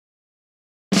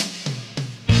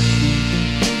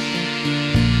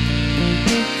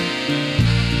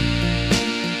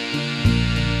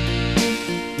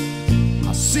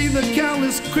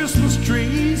Christmas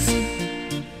trees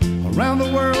around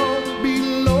the world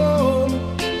below.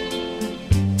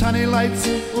 Tiny lights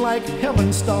like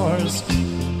heaven stars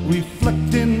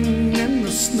reflecting in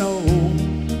the snow.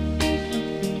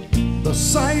 The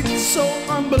sight's so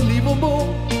unbelievable.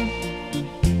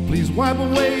 Please wipe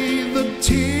away the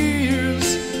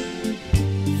tears,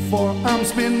 for I'm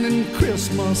spending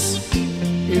Christmas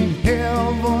in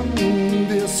heaven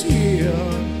this year.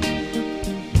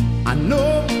 I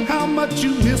know how much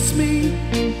you miss me.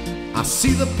 I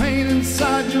see the pain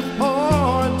inside your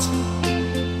heart,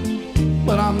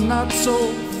 but I'm not so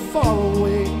far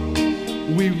away.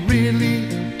 We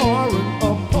really aren't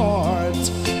apart.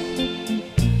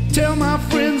 Tell my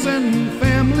friends and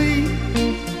family,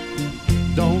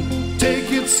 don't take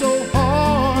it so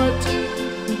hard.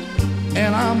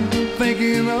 And I'm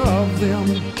thinking of them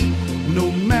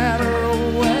no matter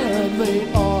where they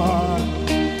are.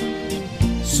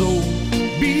 So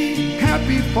be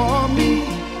happy for me.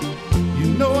 You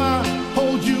know I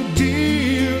hold you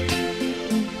dear,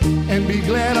 and be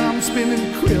glad I'm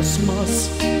spending Christmas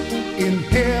in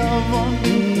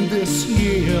heaven this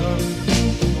year.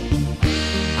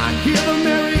 I hear the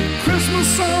Merry Christmas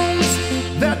songs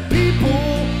that people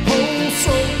hold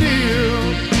so dear.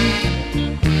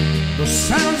 The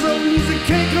sounds of music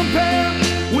can't compare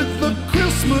with the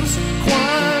Christmas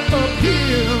choir up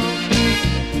here.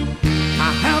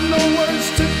 I have no words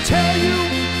to tell you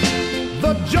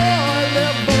the joy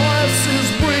their voices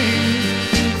bring,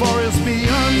 for it's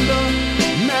beyond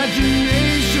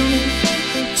imagination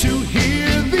to hear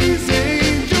these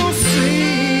angels sing.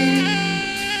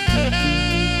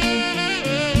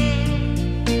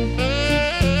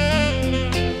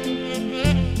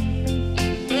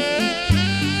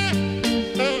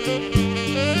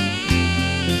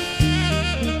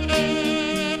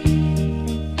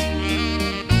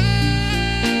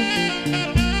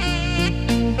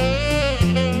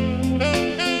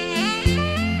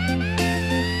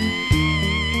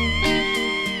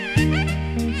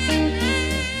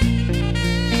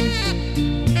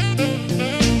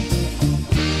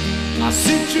 I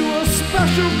sent you a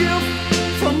special gift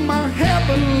from my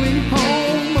heavenly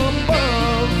home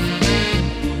above.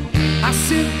 I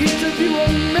sent each of you a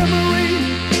memory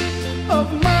of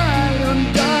my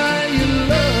undying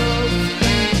love.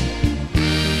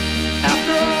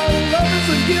 After all, love is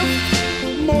a gift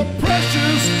more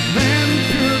precious than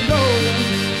pure gold,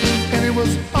 and it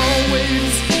was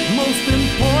always most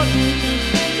important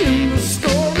in the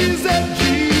stories that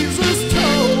Jesus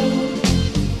told.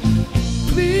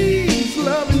 Please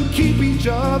love and keep each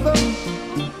other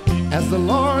as the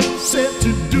Lord said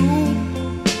to do,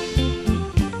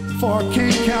 for I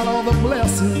can't count all the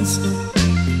blessings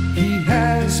He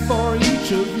has for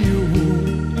each of you.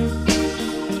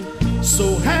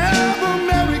 So have a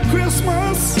Merry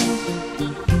Christmas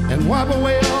and wipe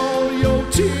away all your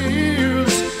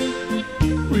tears.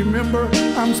 Remember,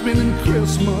 I'm spending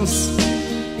Christmas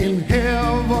in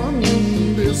heaven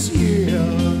this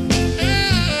year.